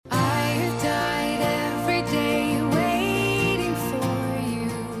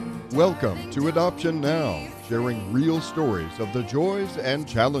Welcome to Adoption Now, sharing real stories of the joys and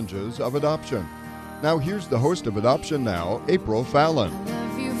challenges of adoption. Now here's the host of Adoption Now, April Fallon.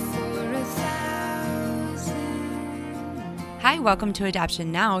 Hi, welcome to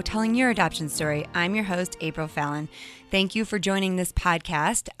Adoption Now, telling your adoption story. I'm your host, April Fallon. Thank you for joining this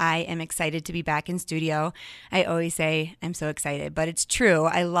podcast. I am excited to be back in studio. I always say I'm so excited, but it's true.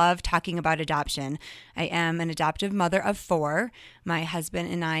 I love talking about adoption. I am an adoptive mother of 4. My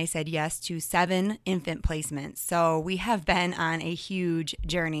husband and I said yes to 7 infant placements. So we have been on a huge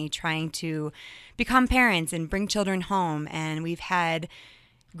journey trying to become parents and bring children home. And we've had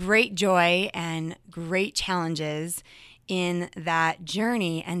great joy and great challenges in that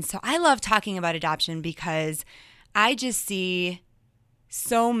journey. And so I love talking about adoption because I just see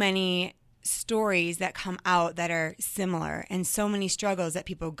so many stories that come out that are similar and so many struggles that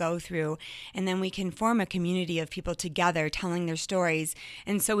people go through. And then we can form a community of people together telling their stories.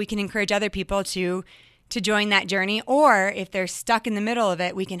 And so we can encourage other people to join that journey, or if they're stuck in the middle of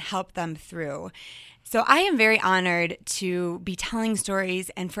it, we can help them through. So I am very honored to be telling stories,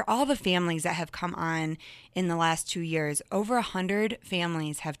 and for all the families that have come on in the last 2 years, over 100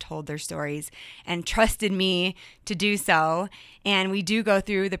 families have told their stories and trusted me to do so. And we do go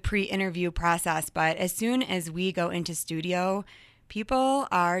through the pre-interview process, but as soon as we go into studio, people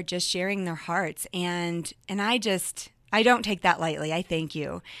are just sharing their hearts, and I don't take that lightly. I thank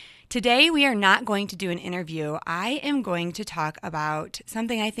you. Today, we are not going to do an interview. I am going to talk about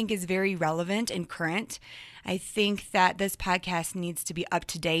something I think is very relevant and current. I think that this podcast needs to be up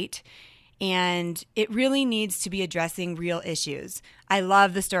to date, and it really needs to be addressing real issues. I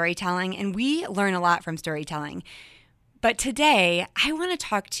love the storytelling, and we learn a lot from storytelling. But today, I want to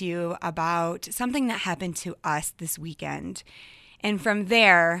talk to you about something that happened to us this weekend. And from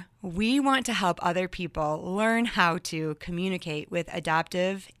there, we want to help other people learn how to communicate with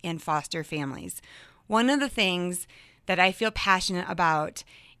adoptive and foster families. One of the things that I feel passionate about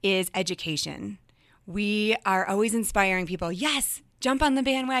is education. We are always inspiring people. Yes, jump on the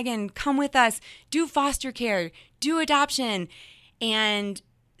bandwagon, come with us, do foster care, do adoption. And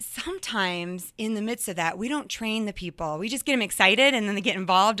sometimes in the midst of that, we don't train the people. We just get them excited and then they get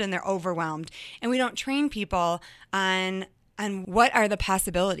involved and they're overwhelmed. And we don't train people on what are the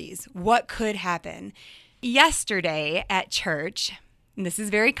possibilities, what could happen. Yesterday at church, and this is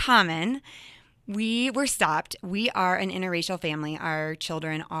very common, we were stopped. We are an interracial family. Our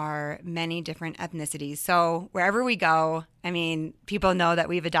children are many different ethnicities. So wherever we go, people know that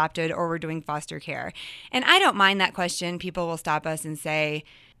we've adopted or we're doing foster care. And I don't mind that question. People will stop us and say,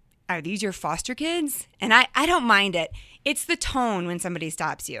 "Are these your foster kids?" And I don't mind it. It's the tone when somebody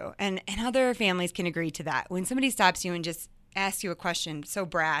stops you. And other families can agree to that. When somebody stops you and just asks you a question so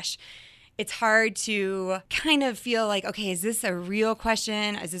brash, it's hard to kind of feel like, okay, is this a real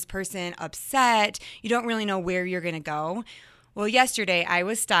question? Is this person upset? You don't really know where you're going to go. Well, yesterday I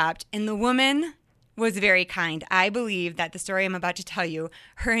was stopped and the woman was very kind. I believe that the story I'm about to tell you,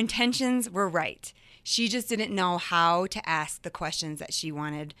 her intentions were right. She just didn't know how to ask the questions that she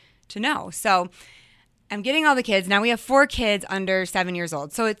wanted to know. So I'm getting all the kids. Now we have 4 kids under 7 years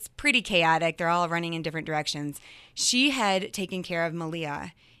old, so it's pretty chaotic. They're all running in different directions. She had taken care of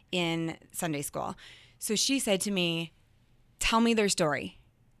Malia in Sunday school. So she said to me, "Tell me their story."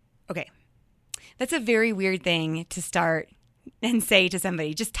 Okay, that's a very weird thing to start and say to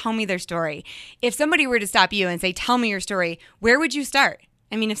somebody, just tell me their story. If somebody were to stop you and say, "Tell me your story," where would you start?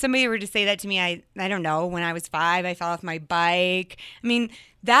 If somebody were to say that to me, I don't know, when I was 5, I fell off my bike.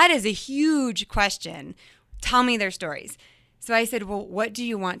 That is a huge question. Tell me their stories. So I said, "Well, what do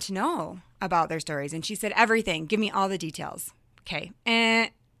you want to know about their stories?" And she said, "Everything. Give me all the details." Okay.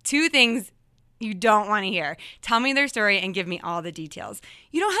 2 things you don't want to hear. Tell me their story and give me all the details.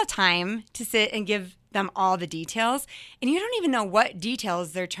 You don't have time to sit and give them all the details, and you don't even know what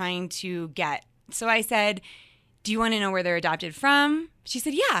details they're trying to get. So I said, "Do you want to know where they're adopted from?" She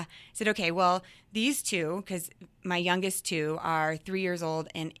said, "Yeah." I said, "Okay, well, these 2, because my youngest 2 are 3 years old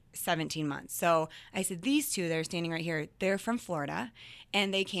and 17 months. So I said, these 2 that are standing right here, they're from Florida,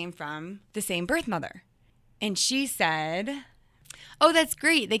 and they came from the same birth mother." And she said, "Oh, that's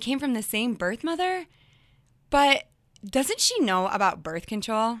great. They came from the same birth mother? But doesn't she know about birth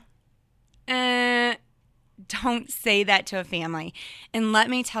control?" Don't say that to a family. And let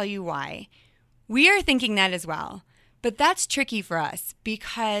me tell you why. We are thinking that as well. But that's tricky for us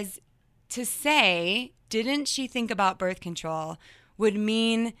because to say, "Didn't she think about birth control?" would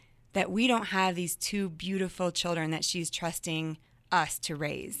mean that we don't have these 2 beautiful children that she's trusting us to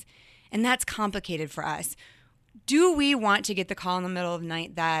raise. And that's complicated for us. Do we want to get the call in the middle of the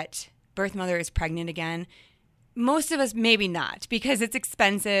night that birth mother is pregnant again? most of us, maybe not, because it's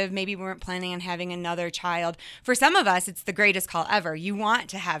expensive. Maybe we weren't planning on having another child. For some of us, it's the greatest call ever. You want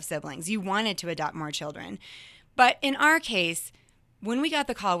to have siblings. You wanted to adopt more children. But in our case, when we got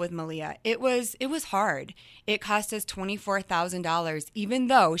the call with Malia, it was hard. It cost us $24,000, even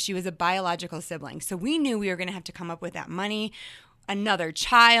though she was a biological sibling. So we knew we were going to have to come up with that money, another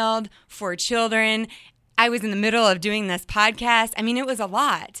child, 4 children. I was in the middle of doing this podcast. I mean, it was a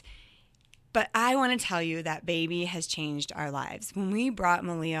lot. But I want to tell you that baby has changed our lives. When we brought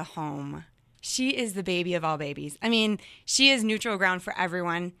Malia home, she is the baby of all babies. I mean, she is neutral ground for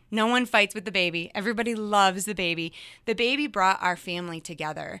everyone. No one fights with the baby. Everybody loves the baby. The baby brought our family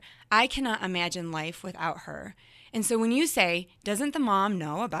together. I cannot imagine life without her. And so when you say, doesn't the mom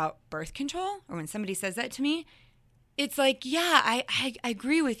know about birth control? Or when somebody says that to me, it's like, yeah, I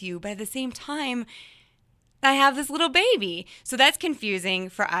agree with you. But at the same time, I have this little baby. So that's confusing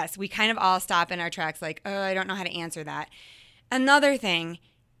for us. We kind of all stop in our tracks like, oh, I don't know how to answer that. Another thing,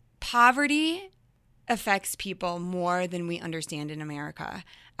 poverty affects people more than we understand in America.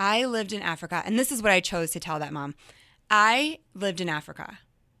 I lived in Africa, and this is what I chose to tell that mom. I lived in Africa.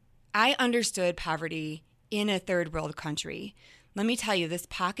 I understood poverty in a third world country. Let me tell you, this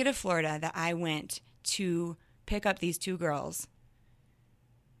pocket of Florida that I went to pick up these 2 girls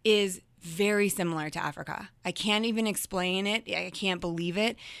is very similar to Africa. I can't even explain it. I can't believe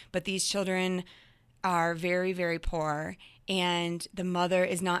it. But these children are very, very poor, and the mother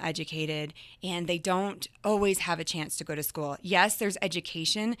is not educated, and they don't always have a chance to go to school. Yes, there's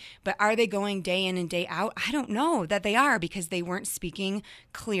education, but are they going day in and day out? I don't know that they are, because they weren't speaking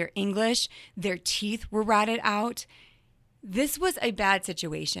clear English. Their teeth were rotted out. This was a bad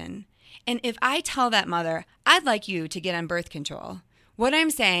situation. And if I tell that mother, I'd like you to get on birth control, what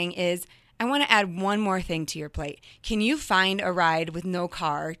I'm saying is, I want to add one more thing to your plate. Can you find a ride with no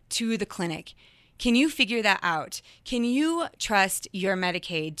car to the clinic? Can you figure that out? Can you trust your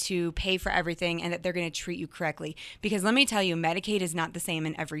Medicaid to pay for everything and that they're going to treat you correctly? Because let me tell you, Medicaid is not the same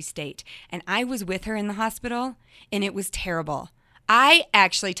in every state. And I was with her in the hospital, and it was terrible. I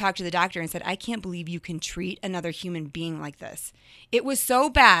actually talked to the doctor and said, I can't believe you can treat another human being like this. It was so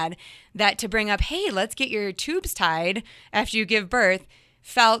bad that to bring up, hey, let's get your tubes tied after you give birth,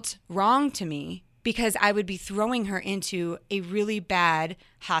 felt wrong to me, because I would be throwing her into a really bad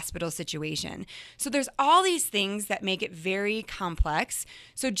hospital situation. So there's all these things that make it very complex.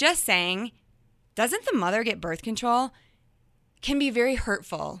 So just saying, doesn't the mother get birth control, can be very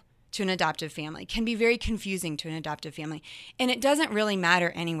hurtful to an adoptive family, can be very confusing to an adoptive family. And it doesn't really matter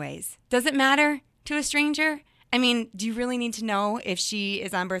anyways. Does it matter to a stranger? I mean, do you really need to know if she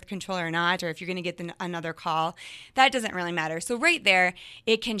is on birth control or not, or if you're going to get another call? That doesn't really matter. So right there,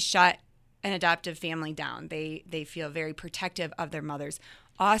 it can shut an adoptive family down. They feel very protective of their mothers.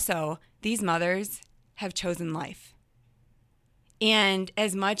 Also, these mothers have chosen life. And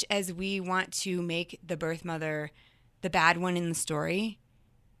as much as we want to make the birth mother the bad one in the story,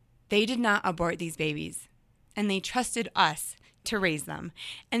 they did not abort these babies, and they trusted us to raise them.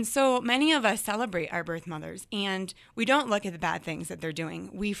 And so many of us celebrate our birth mothers, and we don't look at the bad things that they're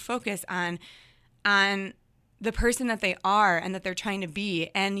doing. We focus on the person that they are and that they're trying to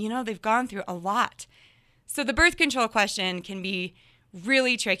be. And, you know, they've gone through a lot. So the birth control question can be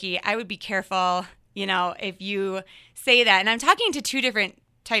really tricky. I would be careful, you know, if you say that. And I'm talking to 2 different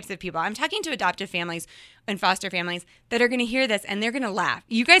types of people. I'm talking to adoptive families and foster families that are going to hear this, and they're going to laugh.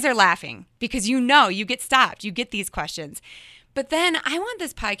 You guys are laughing because you know you get stopped. You get these questions. But then I want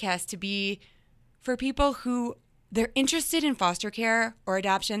this podcast to be for people who they're interested in foster care or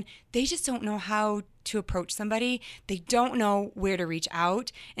adoption. They just don't know how to approach somebody. They don't know where to reach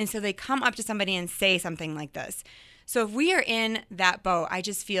out. And so they come up to somebody and say something like this. So if we are in that boat, I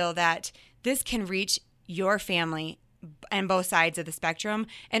just feel that this can reach your family and both sides of the spectrum.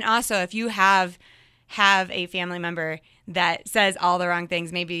 And also, if you have a family member that says all the wrong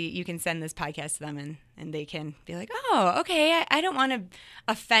things, maybe you can send this podcast to them and they can be like, oh, okay, I don't want to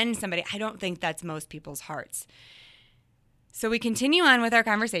offend somebody. I don't think that's most people's hearts. So we continue on with our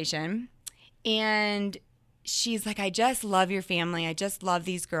conversation, and she's like, I just love your family. I just love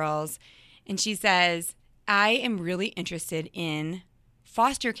these girls. And she says, I am really interested in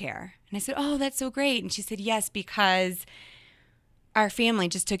foster care. And I said, oh, that's so great. And she said, yes, because our family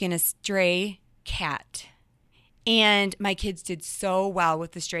just took in a stray cat. And my kids did so well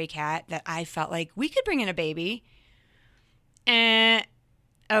with the stray cat that I felt like we could bring in a baby.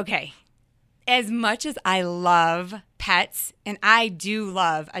 Okay. As much as I love pets, and I do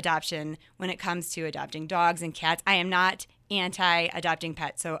love adoption when it comes to adopting dogs and cats, I am not anti-adopting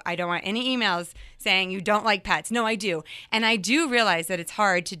pets. So I don't want any emails saying you don't like pets. No, I do. And I do realize that it's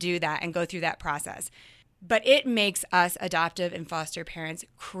hard to do that and go through that process. But it makes us adoptive and foster parents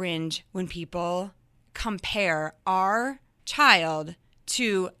cringe when people compare our child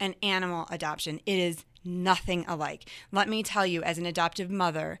to an animal adoption. It is nothing alike. Let me tell you, as an adoptive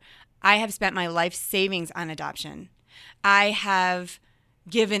mother, I have spent my life savings on adoption. I have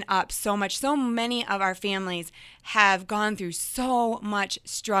given up so much. So many of our families have gone through so much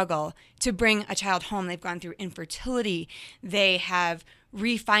struggle to bring a child home. They've gone through infertility. They have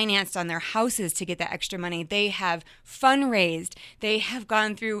refinanced on their houses to get that extra money. They have fundraised. They have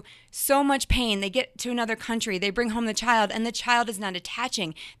gone through so much pain. They get to another country. They bring home the child, and the child is not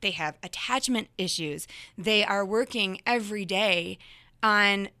attaching. They have attachment issues. They are working every day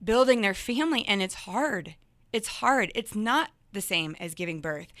on building their family, and it's hard. It's hard. It's not the same as giving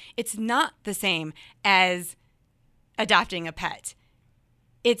birth. It's not the same as adopting a pet.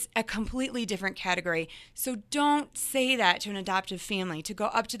 It's a completely different category. So don't say that to an adoptive family, to go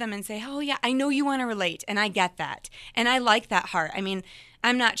up to them and say, oh yeah, I know you want to relate, and I get that. And I like that heart. I mean,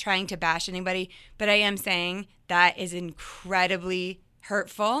 I'm not trying to bash anybody, but I am saying that is incredibly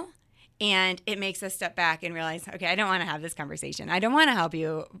hurtful, and it makes us step back and realize, okay, I don't want to have this conversation. I don't want to help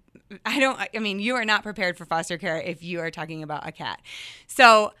you. You are not prepared for foster care if you are talking about a cat.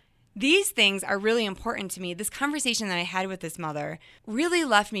 So these things are really important to me. This conversation that I had with this mother really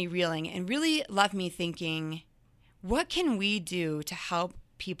left me reeling and really left me thinking, what can we do to help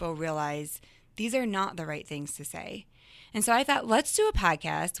people realize these are not the right things to say? And so I thought, let's do a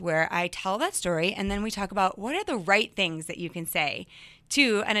podcast where I tell that story and then we talk about what are the right things that you can say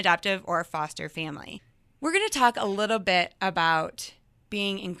to an adoptive or foster family. We're going to talk a little bit about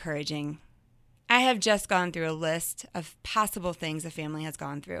being encouraging. I have just gone through a list of possible things a family has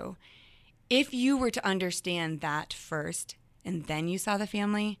gone through. If you were to understand that first and then you saw the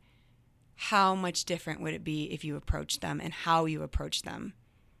family, how much different would it be if you approached them and how you approach them?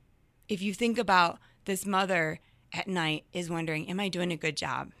 If you think about this mother at night is wondering, am I doing a good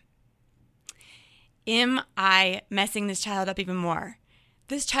job? Am I messing this child up even more?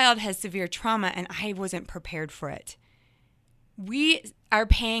 This child has severe trauma and I wasn't prepared for it. We are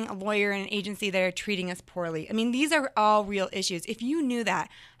paying a lawyer and an agency that are treating us poorly. I mean, these are all real issues. If you knew that,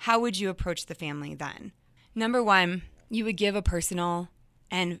 how would you approach the family then? Number one, you would give a personal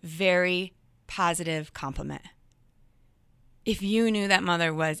and very positive compliment. If you knew that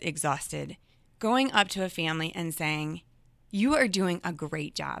mother was exhausted, going up to a family and saying, you are doing a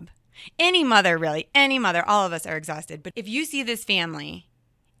great job. Any mother, really, any mother, all of us are exhausted. But if you see this family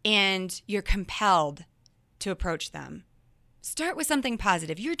and you're compelled to approach them, start with something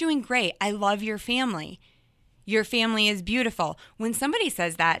positive. You're doing great. I love your family. Your family is beautiful. When somebody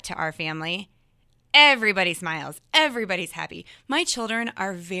says that to our family, everybody smiles. Everybody's happy. My children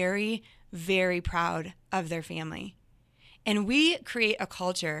are very, very proud of their family. And we create a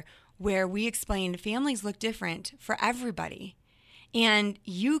culture where we explain families look different for everybody. And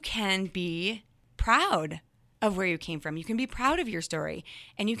you can be proud of where you came from. You can be proud of your story,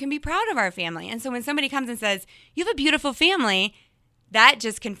 and you can be proud of our family. And so when somebody comes and says, you have a beautiful family, that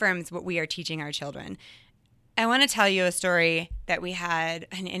just confirms what we are teaching our children. I want to tell you a story that we had,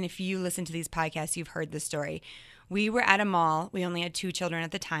 and if you listen to these podcasts, you've heard this story. We were at a mall. We only had 2 children at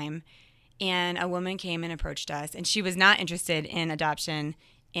the time, and a woman came and approached us, and she was not interested in adoption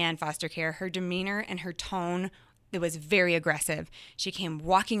and foster care. Her demeanor and her tone, it was very aggressive. She came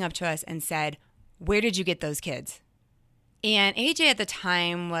walking up to us and said, where did you get those kids? And AJ at the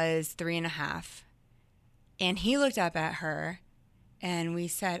time was 3.5. And he looked up at her and we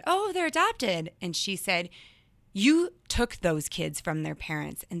said, oh, they're adopted. And she said, you took those kids from their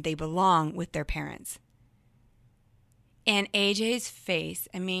parents and they belong with their parents. And AJ's face,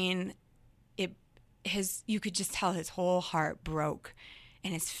 I mean, you could just tell his whole heart broke.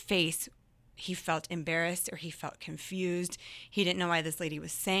 And his face, he felt embarrassed or he felt confused. He didn't know why this lady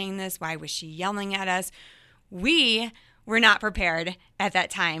was saying this. Why was she yelling at us? We were not prepared at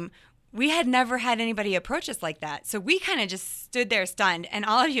that time. We had never had anybody approach us like that. So we kind of just stood there stunned. And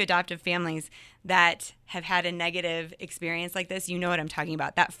all of you adoptive families that have had a negative experience like this, you know what I'm talking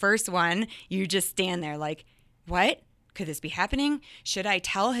about. That first one, you just stand there like, what? Could this be happening? Should I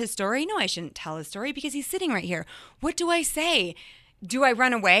tell his story? No, I shouldn't tell his story because he's sitting right here. What do I say? Do I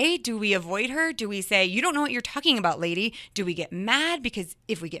run away? Do we avoid her? Do we say, you don't know what you're talking about, lady? Do we get mad? Because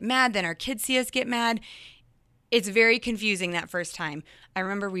if we get mad, then our kids see us get mad. It's very confusing that first time. I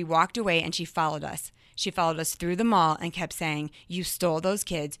remember we walked away and she followed us. She followed us through the mall and kept saying, you stole those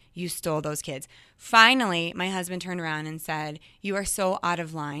kids. You stole those kids. Finally, my husband turned around and said, you are so out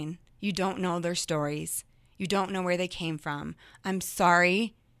of line. You don't know their stories. You don't know where they came from. I'm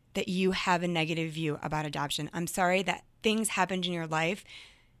sorry that you have a negative view about adoption. I'm sorry that things happened in your life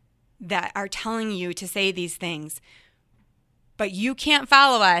that are telling you to say these things, but you can't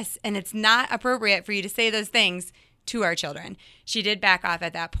follow us, and it's not appropriate for you to say those things to our children. She did back off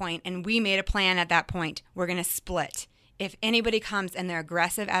at that point, and we made a plan at that point. We're going to split. If anybody comes and they're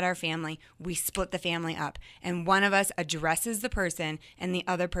aggressive at our family, we split the family up, and one of us addresses the person and the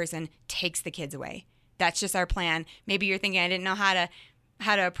other person takes the kids away. That's just our plan. Maybe you're thinking, I didn't know how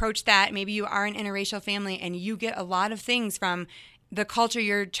to approach that. Maybe you are an interracial family and you get a lot of things from the culture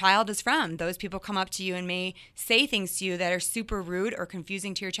your child is from. Those people come up to you and may say things to you that are super rude or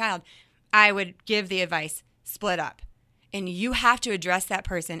confusing to your child. I would give the advice, split up. And you have to address that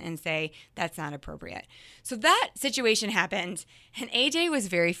person and say, that's not appropriate. So that situation happened, and AJ was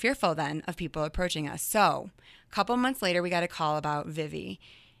very fearful then of people approaching us. So a couple months later, we got a call about Vivi.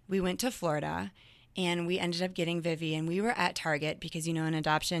 We went to Florida, and we ended up getting Vivi, and we were at Target because, in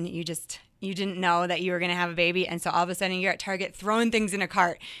adoption, you didn't know that you were going to have a baby, and so all of a sudden you're at Target throwing things in a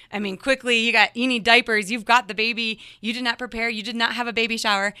cart. I mean, quickly, you need diapers, you've got the baby, you did not prepare, you did not have a baby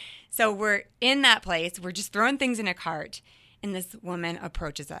shower. So we're in that place, we're just throwing things in a cart, and this woman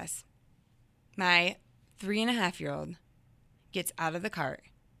approaches us. My 3.5-year-old gets out of the cart.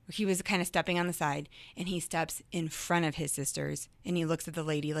 He was kind of stepping on the side, and he steps in front of his sisters, and he looks at the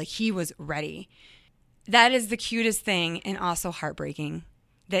lady like he was ready. That is the cutest thing and also heartbreaking,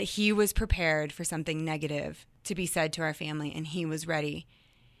 that he was prepared for something negative to be said to our family, and he was ready.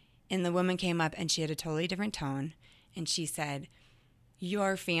 And the woman came up, and she had a totally different tone, and she said,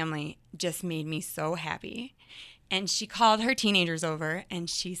 your family just made me so happy. And she called her teenagers over, and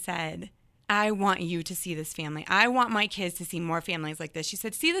she said, I want you to see this family. I want my kids to see more families like this. She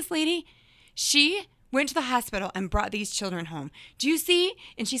said, see this lady? She went to the hospital and brought these children home. Do you see?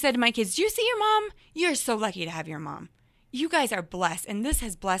 And she said to my kids, do you see your mom? You're so lucky to have your mom. You guys are blessed, and this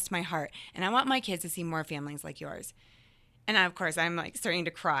has blessed my heart. And I want my kids to see more families like yours. And of course, I'm like starting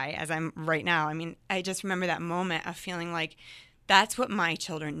to cry as I'm right now. I mean, I just remember that moment of feeling like that's what my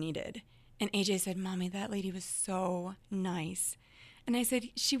children needed. And AJ said, Mommy, that lady was so nice. And I said,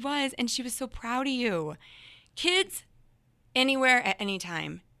 she was, and she was so proud of you. Kids, anywhere at any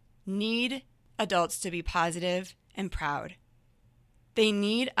time, need adults to be positive and proud. They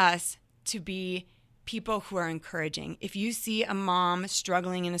need us to be people who are encouraging. If you see a mom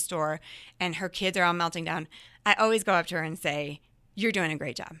struggling in a store and her kids are all melting down, I always go up to her and say, you're doing a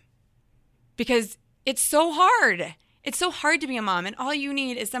great job. Because it's so hard. It's so hard to be a mom, and all you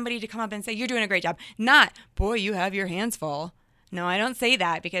need is somebody to come up and say, you're doing a great job. Not, boy, you have your hands full. No, I don't say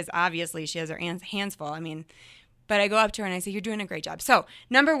that because obviously she has her hands full. I mean, but I go up to her and I say, you're doing a great job. So,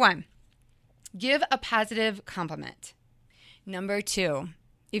 number 1, give a positive compliment. Number 2,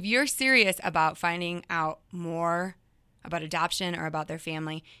 if you're serious about finding out more about adoption or about their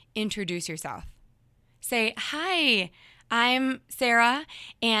family, introduce yourself. Say, hi, I'm Sarah,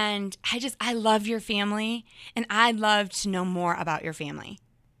 and I love your family, and I'd love to know more about your family.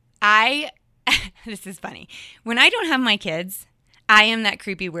 This is funny. When I don't have my kids, I am that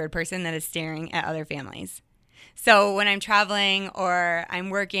creepy weird person that is staring at other families. So when I'm traveling or I'm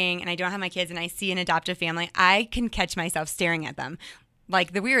working and I don't have my kids and I see an adoptive family, I can catch myself staring at them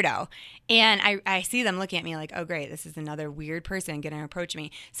like the weirdo. And I see them looking at me like, oh, great, this is another weird person going to approach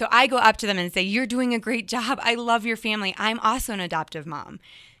me. So I go up to them and say, you're doing a great job. I love your family. I'm also an adoptive mom.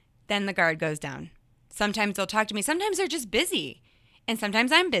 Then the guard goes down. Sometimes they'll talk to me. Sometimes they're just busy. And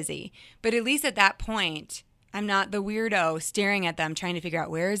sometimes I'm busy. But at least at that point, I'm not the weirdo staring at them trying to figure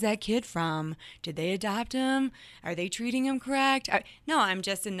out, where is that kid from? Did they adopt him? Are they treating him correct? No, I'm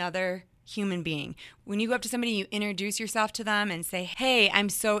just another human being. When you go up to somebody, you introduce yourself to them and say, hey, I'm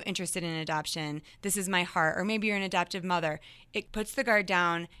so interested in adoption. This is my heart. Or maybe you're an adoptive mother. It puts the guard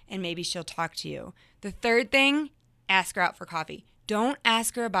down and maybe she'll talk to you. The third thing, ask her out for coffee. Don't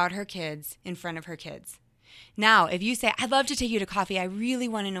ask her about her kids in front of her kids. Now, if you say, I'd love to take you to coffee. I really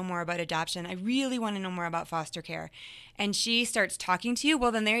want to know more about adoption. I really want to know more about foster care. And she starts talking to you,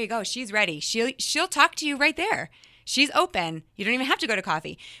 well, then there you go. She's ready. She'll talk to you right there. She's open. You don't even have to go to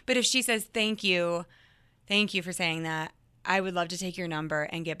coffee. But if she says, thank you for saying that, I would love to take your number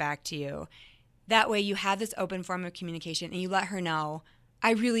and get back to you. That way you have this open form of communication and you let her know,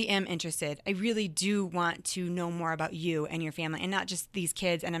 I really am interested. I really do want to know more about you and your family and not just these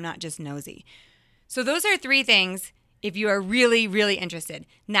kids, and I'm not just nosy. So those are 3 things if you are really, really interested.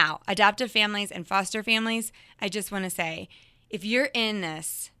 Now, adoptive families and foster families, I just want to say, if you're in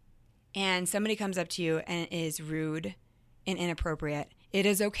this and somebody comes up to you and is rude and inappropriate, it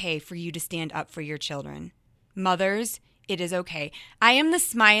is okay for you to stand up for your children. Mothers, it is okay. I am the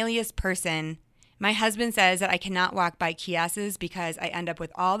smiliest person. My husband says that I cannot walk by kiosks because I end up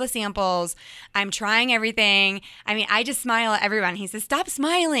with all the samples. I'm trying everything. I mean, I just smile at everyone. He says, stop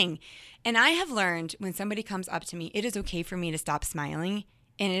smiling. And I have learned when somebody comes up to me, it is okay for me to stop smiling.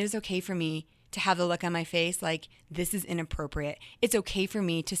 And it is okay for me to have the look on my face like this is inappropriate. It's okay for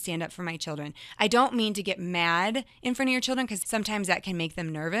me to stand up for my children. I don't mean to get mad in front of your children because sometimes that can make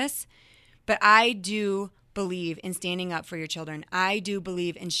them nervous. But I do believe in standing up for your children. I do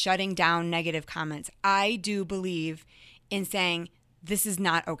believe in shutting down negative comments. I do believe in saying, this is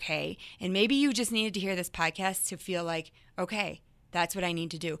not okay. And maybe you just needed to hear this podcast to feel like, okay, that's what I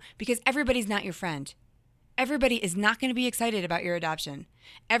need to do. Because everybody's not your friend. Everybody is not going to be excited about your adoption.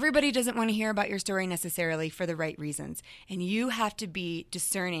 Everybody doesn't want to hear about your story necessarily for the right reasons. And you have to be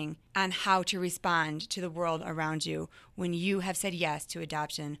discerning on how to respond to the world around you when you have said yes to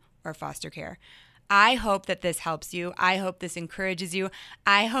adoption or foster care. I hope that this helps you. I hope this encourages you.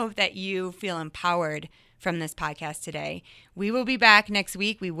 I hope that you feel empowered from this podcast today. We will be back next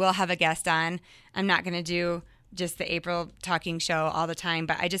week. We will have a guest on. I'm not going to do just the April talking show all the time,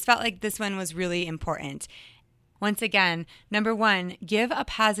 but I just felt like this one was really important. Once again, number 1, give a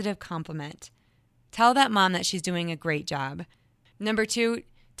positive compliment. Tell that mom that she's doing a great job. Number 2,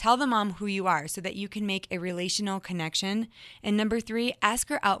 tell the mom who you are so that you can make a relational connection. And number 3, ask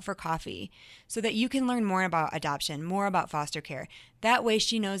her out for coffee so that you can learn more about adoption, more about foster care. That way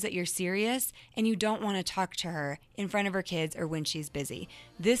she knows that you're serious and you don't want to talk to her in front of her kids or when she's busy.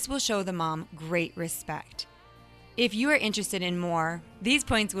 This will show the mom great respect. If you are interested in more, these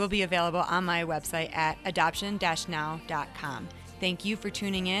points will be available on my website at adoption-now.com. Thank you for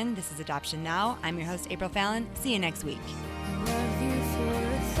tuning in. This is Adoption Now. I'm your host, April Fallon. See you next week.